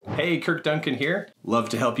Hey, Kirk Duncan here. Love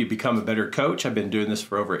to help you become a better coach. I've been doing this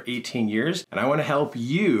for over 18 years, and I want to help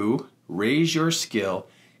you raise your skill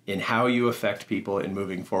in how you affect people in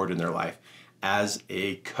moving forward in their life as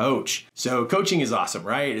a coach. So coaching is awesome,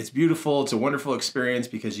 right? It's beautiful. It's a wonderful experience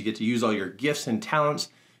because you get to use all your gifts and talents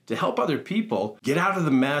to help other people get out of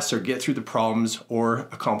the mess or get through the problems or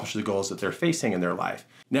accomplish the goals that they're facing in their life.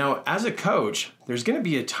 Now, as a coach, there's going to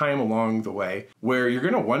be a time along the way where you're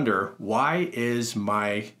going to wonder, why is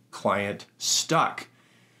my client stuck?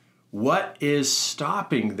 What is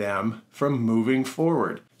stopping them from moving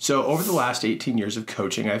forward? So over the last 18 years of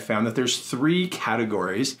coaching, I found that there's 3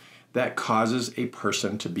 categories that causes a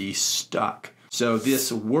person to be stuck. So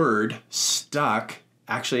this word stuck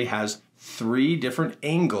actually has 3 different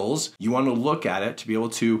angles. You want to look at it to be able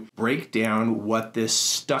to break down what this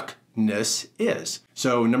stuckness is.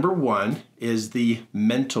 So number 1 is the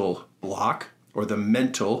mental block or the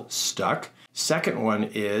mental stuck. Second one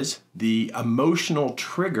is the emotional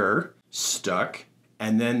trigger stuck.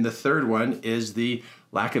 And then the third one is the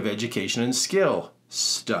lack of education and skill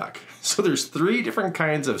stuck. So there's 3 different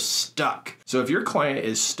kinds of stuck. So if your client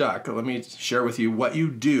is stuck, let me share with you what you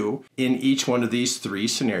do in each one of these 3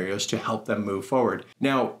 scenarios to help them move forward.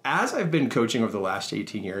 Now, as I've been coaching over the last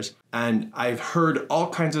 18 years, and I've heard all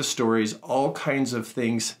kinds of stories, all kinds of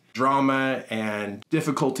things, drama and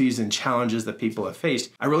difficulties and challenges that people have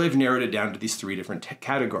faced, I really have narrowed it down to these 3 different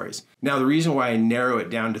categories. Now, the reason why I narrow it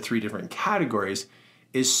down to 3 different categories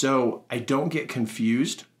is so I don't get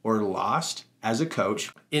confused or lost as a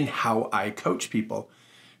coach in how I coach people.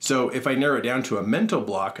 So if I narrow it down to a mental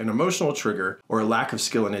block, an emotional trigger, or a lack of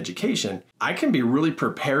skill and education, I can be really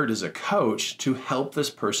prepared as a coach to help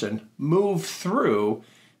this person move through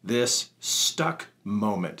this stuck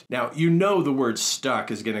moment. Now, you know the word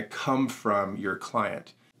stuck is going to come from your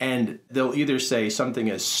client, and they'll either say something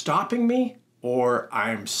is stopping me or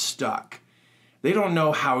I'm stuck. They don't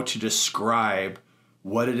know how to describe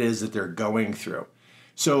what it is that they're going through.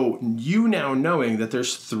 So you now knowing that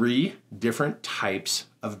there's 3 different types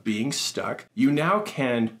of being stuck, you now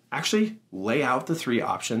can actually lay out the 3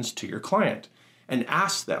 options to your client and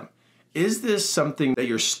ask them, is this something that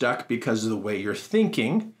you're stuck because of the way you're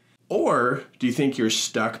thinking? Or do you think you're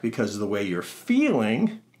stuck because of the way you're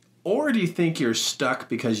feeling? Or do you think you're stuck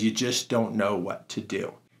because you just don't know what to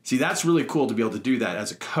do? See, that's really cool to be able to do that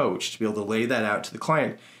as a coach, to be able to lay that out to the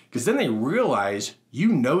client, because then they realize you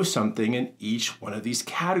know something in each one of these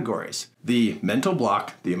categories: the mental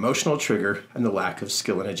block, the emotional trigger, and the lack of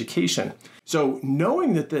skill and education. So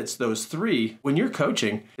knowing that it's those 3, when you're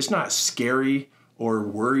coaching, it's not scary or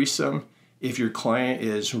worrisome if your client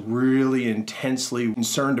is really intensely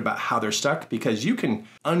concerned about how they're stuck, because you can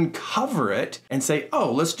uncover it and say,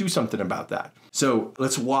 oh, let's do something about that. So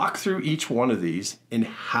let's walk through each one of these and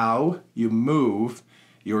how you move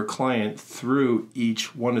your client through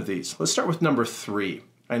each one of these. Let's start with number 3.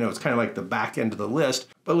 I know it's kind of like the back end of the list,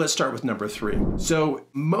 but let's start with number 3. So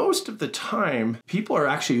most of the time, people are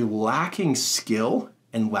actually lacking skill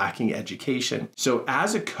and lacking education. So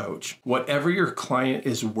as a coach, whatever your client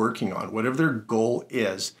is working on, whatever their goal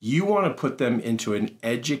is, you want to put them into an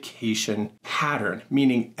education pattern,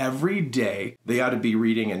 meaning every day they ought to be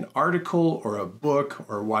reading an article or a book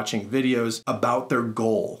or watching videos about their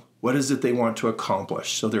goal. What is it they want to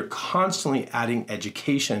accomplish? So they're constantly adding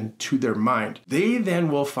education to their mind. They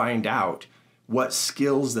then will find out what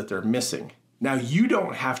skills that they're missing. Now, you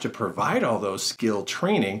don't have to provide all those skill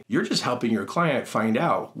training. You're just helping your client find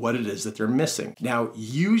out what it is that they're missing. Now,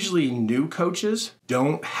 usually new coaches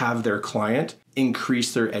don't have their client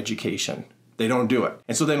increase their education. They don't do it.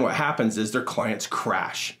 And so then what happens is their clients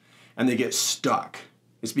crash and they get stuck.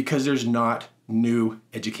 It's because there's not new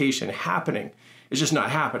education happening. It's just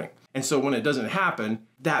not happening. And so when it doesn't happen,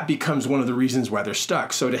 that becomes one of the reasons why they're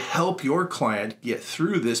stuck. So to help your client get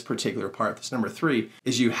through this particular part, this number 3,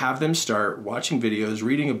 is you have them start watching videos,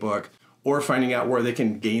 reading a book, or finding out where they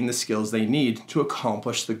can gain the skills they need to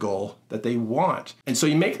accomplish the goal that they want. And so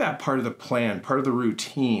you make that part of the plan, part of the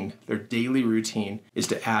routine. Their daily routine is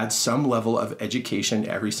to add some level of education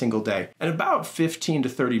every single day. And about 15 to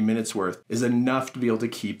 30 minutes worth is enough to be able to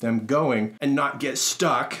keep them going and not get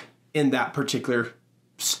stuck in that particular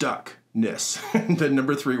stuckness. The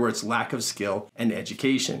number 3, where it's lack of skill and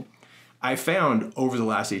education. I found over the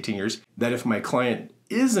last 18 years that if my client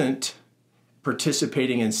isn't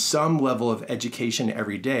participating in some level of education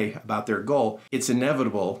every day about their goal, it's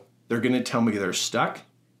inevitable they're going to tell me they're stuck,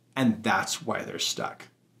 and that's why they're stuck.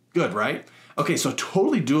 Good, right? Okay, so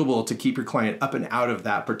totally doable to keep your client up and out of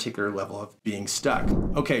that particular level of being stuck.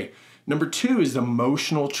 Okay, number 2 is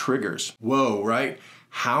emotional triggers. Whoa, right?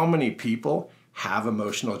 How many people have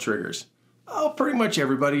emotional triggers? Oh, pretty much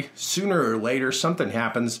everybody, sooner or later, something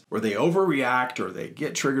happens where they overreact or they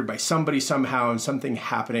get triggered by somebody somehow and something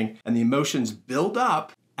happening, and the emotions build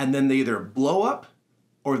up and then they either blow up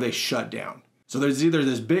or they shut down. So there's either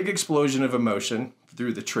this big explosion of emotion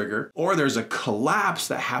through the trigger, or there's a collapse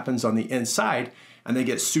that happens on the inside and they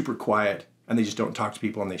get super quiet and they just don't talk to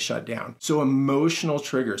people and they shut down. So emotional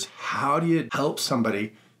triggers, how do you help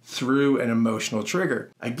somebody through an emotional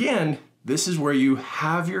trigger? Again, this is where you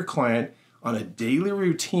have your client on a daily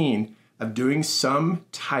routine of doing some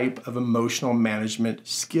type of emotional management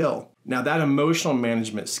skill. Now that emotional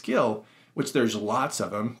management skill, which there's lots of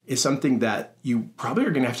them, is something that you probably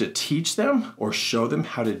are gonna have to teach them or show them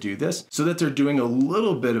how to do this so that they're doing a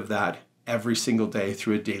little bit of that every single day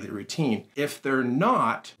through a daily routine. If they're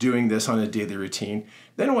not doing this on a daily routine,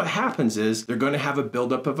 then what happens is they're going to have a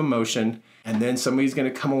buildup of emotion, and then somebody's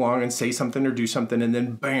going to come along and say something or do something, and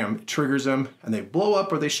then bam, it triggers them and they blow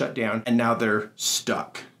up or they shut down, and now they're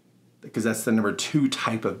stuck. Because that's the number 2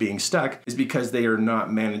 type of being stuck, is because they are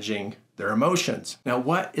not managing their emotions. Now,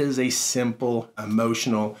 what is a simple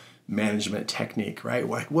emotional management technique, right?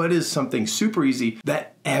 Like, what is something super easy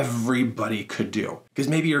that everybody could do? Because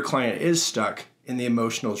maybe your client is stuck in the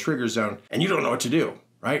emotional trigger zone and you don't know what to do,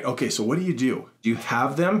 right? Okay, so what do? You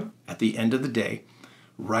have them at the end of the day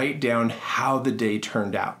write down how the day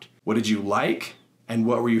turned out. What did you like and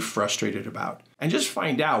what were you frustrated about? And just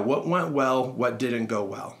find out what went well, what didn't go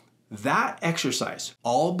well. That exercise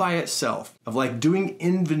all by itself of like doing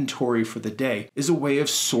inventory for the day is a way of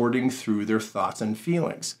sorting through their thoughts and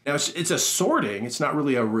feelings. Now it's a sorting, it's not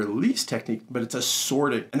really a release technique, but it's a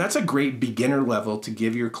sorting. And that's a great beginner level to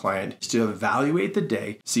give your client, is to evaluate the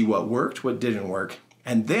day, see what worked, what didn't work.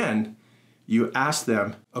 And then you ask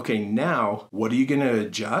them, okay, now what are you gonna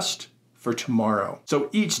adjust for tomorrow? So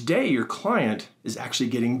each day your client is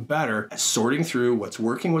actually getting better at sorting through what's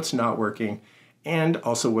working, what's not working, and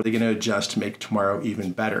also what they're going to adjust to make tomorrow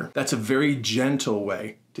even better. That's a very gentle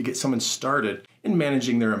way to get someone started in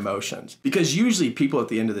managing their emotions. Because usually people at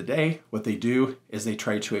the end of the day, what they do is they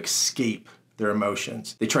try to escape their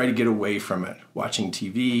emotions. They try to get away from it, watching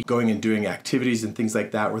TV, going and doing activities and things like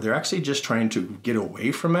that, where they're actually just trying to get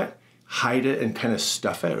away from it, hide it, and kind of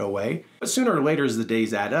stuff it away. But sooner or later, as the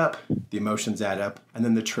days add up, the emotions add up, and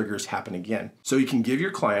then the triggers happen again. So you can give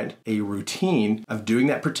your client a routine of doing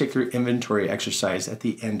that particular inventory exercise at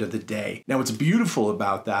the end of the day. Now, what's beautiful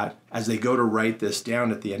about that, as they go to write this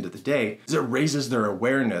down at the end of the day, is it raises their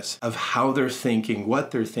awareness of how they're thinking,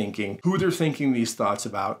 what they're thinking, who they're thinking these thoughts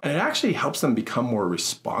about, and it actually helps them become more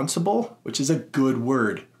responsible, which is a good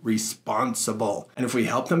word, responsible. And if we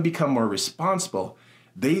help them become more responsible,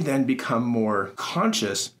 they then become more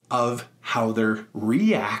conscious of how they're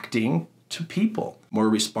reacting to people. More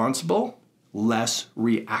responsible, less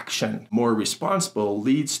reaction. More responsible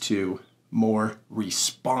leads to more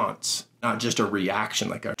response, not just a reaction,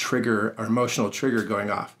 like a trigger or emotional trigger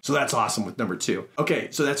going off. So that's awesome with number 2. Okay,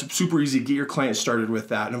 so that's super easy. Get your client started with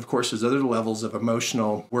that. And of course, there's other levels of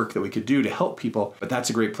emotional work that we could do to help people, but that's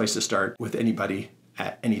a great place to start with anybody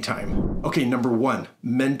at any time. Okay, number 1,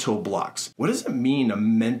 mental blocks. What does it mean, a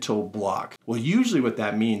mental block? Well, usually what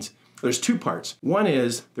that means, there's 2 parts. One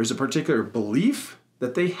is there's a particular belief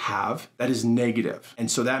that they have that is negative. And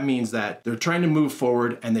so that means that they're trying to move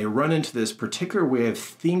forward and they run into this particular way of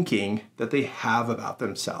thinking that they have about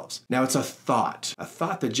themselves. Now it's a thought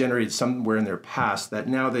that generated somewhere in their past that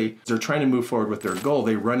now they're trying to move forward with their goal.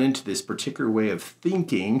 They run into this particular way of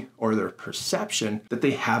thinking or their perception that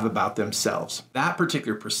they have about themselves. That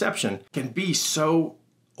particular perception can be so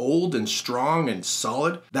old and strong and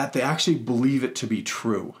solid that they actually believe it to be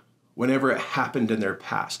true whenever it happened in their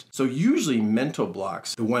past. So usually mental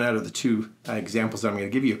blocks, the one out of the 2 examples that I'm going to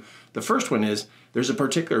give you, the first one is there's a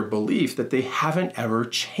particular belief that they haven't ever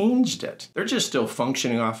changed it. They're just still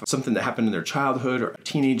functioning off of something that happened in their childhood or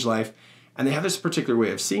teenage life, and they have this particular way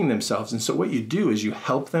of seeing themselves. And so what you do is you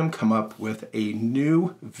help them come up with a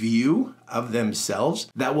new view of themselves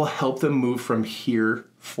that will help them move from here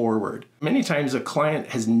forward. Many times a client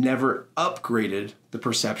has never upgraded the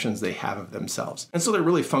perceptions they have of themselves. And so they're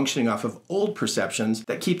really functioning off of old perceptions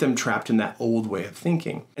that keep them trapped in that old way of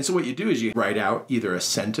thinking. And so what you do is you write out either a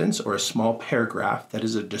sentence or a small paragraph that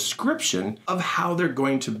is a description of how they're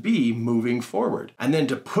going to be moving forward. And then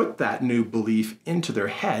to put that new belief into their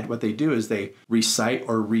head, what they do is they recite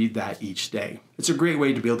or read that each day. It's a great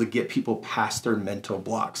way to be able to get people past their mental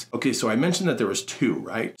blocks. Okay, so I mentioned that there was 2,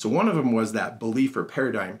 right? So one of them was that belief or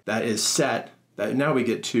paradigm that is set, that now we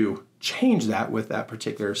get to change that with that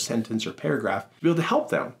particular sentence or paragraph to be able to help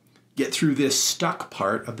them get through this stuck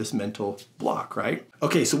part of this mental block, right?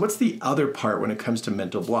 Okay, so what's the other part when it comes to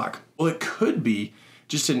mental block? Well, it could be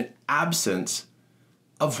just an absence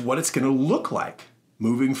of what it's going to look like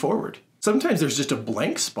moving forward. Sometimes there's just a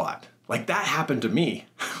blank spot. Like that happened to me.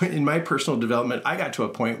 In my personal development, I got to a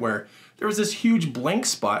point where there was this huge blank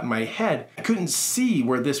spot in my head. I couldn't see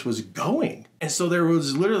where this was going. And so there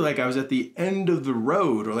was literally like I was at the end of the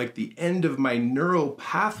road or like the end of my neural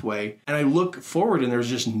pathway. And I look forward and there's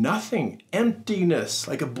just nothing, emptiness,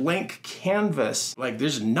 like a blank canvas, like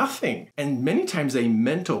there's nothing. And many times a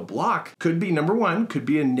mental block could be, number one, could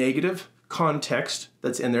be a negative context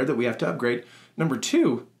that's in there that we have to upgrade. Number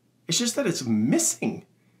two, it's just that it's missing.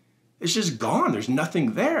 It's just gone. There's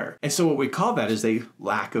nothing there. And so what we call that is a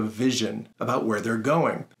lack of vision about where they're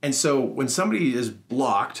going. And so when somebody is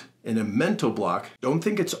blocked in a mental block, don't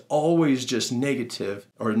think it's always just negative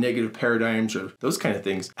or negative paradigms or those kind of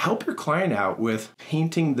things. Help your client out with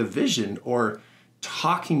painting the vision or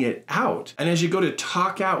talking it out. And as you go to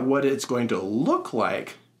talk out what it's going to look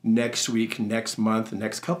like next week, next month, the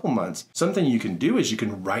next couple months, something you can do is you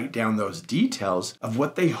can write down those details of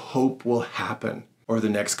what they hope will happen or the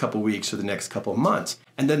next couple weeks or the next couple months.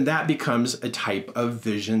 And then that becomes a type of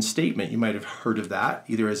vision statement. You might have heard of that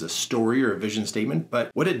either as a story or a vision statement, but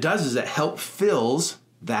what it does is it helps fills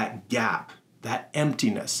that gap, that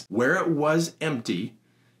emptiness. Where it was empty,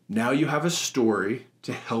 now you have a story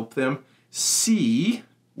to help them see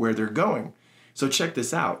where they're going. So check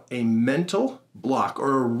this out. A mental block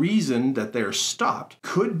or a reason that they're stopped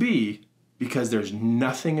could be because there's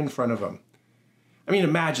nothing in front of them. I mean,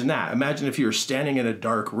 imagine that. Imagine if you were standing in a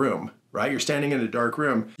dark room, right? You're standing in a dark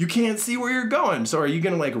room. You can't see where you're going. So are you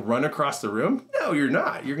going to like run across the room? No, you're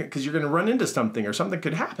not. Because you're going to run into something or something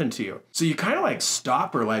could happen to you. So you kind of like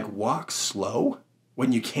stop or like walk slow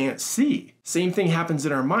when you can't see. Same thing happens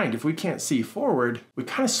in our mind. If we can't see forward, we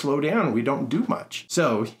kind of slow down and we don't do much.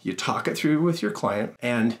 So you talk it through with your client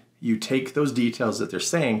and you take those details that they're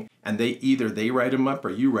saying and they write them up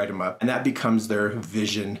or you write them up, and that becomes their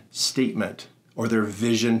vision statement or their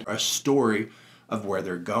vision, a story of where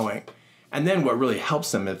they're going. And then what really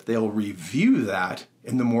helps them, if they'll review that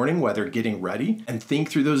in the morning while they're getting ready and think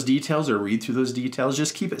through those details or read through those details,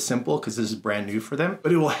 just keep it simple because this is brand new for them,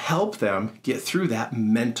 but it will help them get through that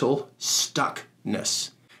mental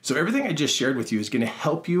stuckness. So everything I just shared with you is going to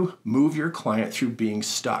help you move your client through being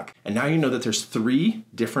stuck. And now you know that there's 3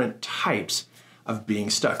 different types of being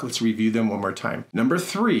stuck. Let's review them one more time. Number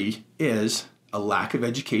 3 is a lack of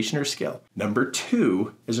education or skill. Number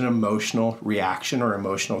 2 is an emotional reaction or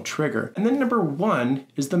emotional trigger. And then number 1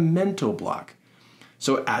 is the mental block.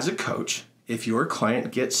 So as a coach, if your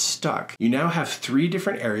client gets stuck, you now have 3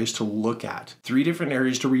 different areas to look at, 3 different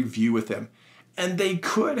areas to review with them. And they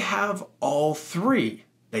could have all 3.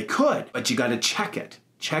 They could, but you got to check it.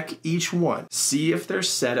 Check each one. See if they're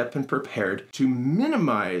set up and prepared to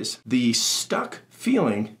minimize the stuck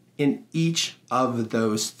feeling in each of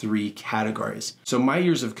those 3 categories. So my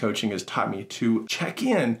years of coaching has taught me to check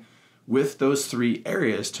in with those 3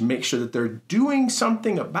 areas to make sure that they're doing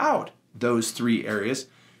something about those 3 areas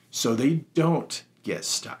so they don't get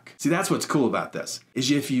stuck. See, that's what's cool about this,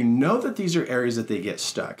 is if you know that these are areas that they get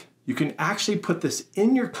stuck, you can actually put this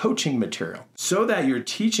in your coaching material so that you're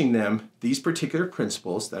teaching them these particular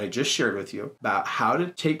principles that I just shared with you about how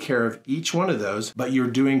to take care of each one of those, but you're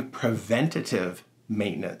doing preventative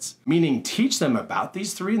maintenance, meaning teach them about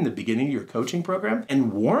these 3 in the beginning of your coaching program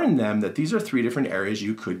and warn them that these are 3 different areas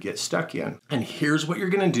you could get stuck in. And here's what you're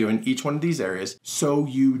going to do in each one of these areas so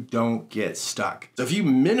you don't get stuck. So if you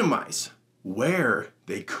minimize where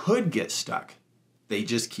they could get stuck, they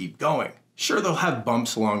just keep going. Sure, they'll have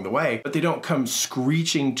bumps along the way, but they don't come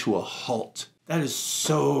screeching to a halt. That is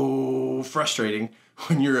so frustrating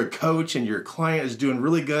when you're a coach and your client is doing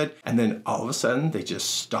really good and then all of a sudden they just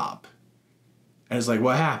stop. And it's like,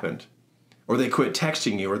 what happened? Or they quit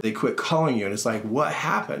texting you or they quit calling you and it's like, what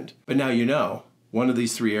happened? But now you know one of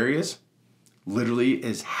these 3 areas literally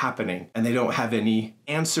is happening and they don't have any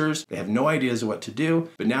answers. They have no ideas of what to do.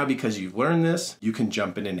 But now because you've learned this, you can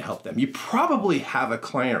jump in and help them. You probably have a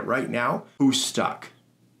client right now who's stuck.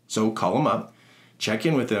 So call them up, check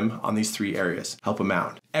in with them on these 3 areas, help them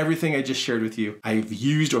out. Everything I just shared with you, I've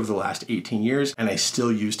used over the last 18 years and I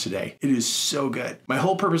still use today. It is so good. My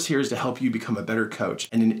whole purpose here is to help you become a better coach.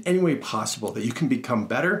 And in any way possible that you can become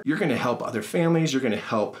better, you're going to help other families, you're going to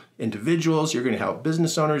help individuals, you're going to help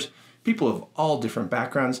business owners, people of all different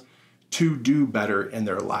backgrounds to do better in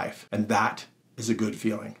their life. And that is a good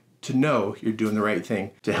feeling, to know you're doing the right thing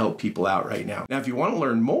to help people out right now. Now, if you want to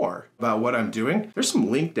learn more about what I'm doing, there's some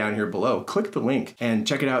link down here below. Click the link and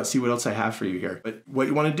check it out, see what else I have for you here. But what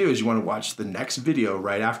you want to do is you want to watch the next video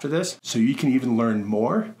right after this so you can even learn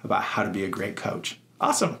more about how to be a great coach.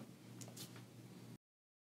 Awesome.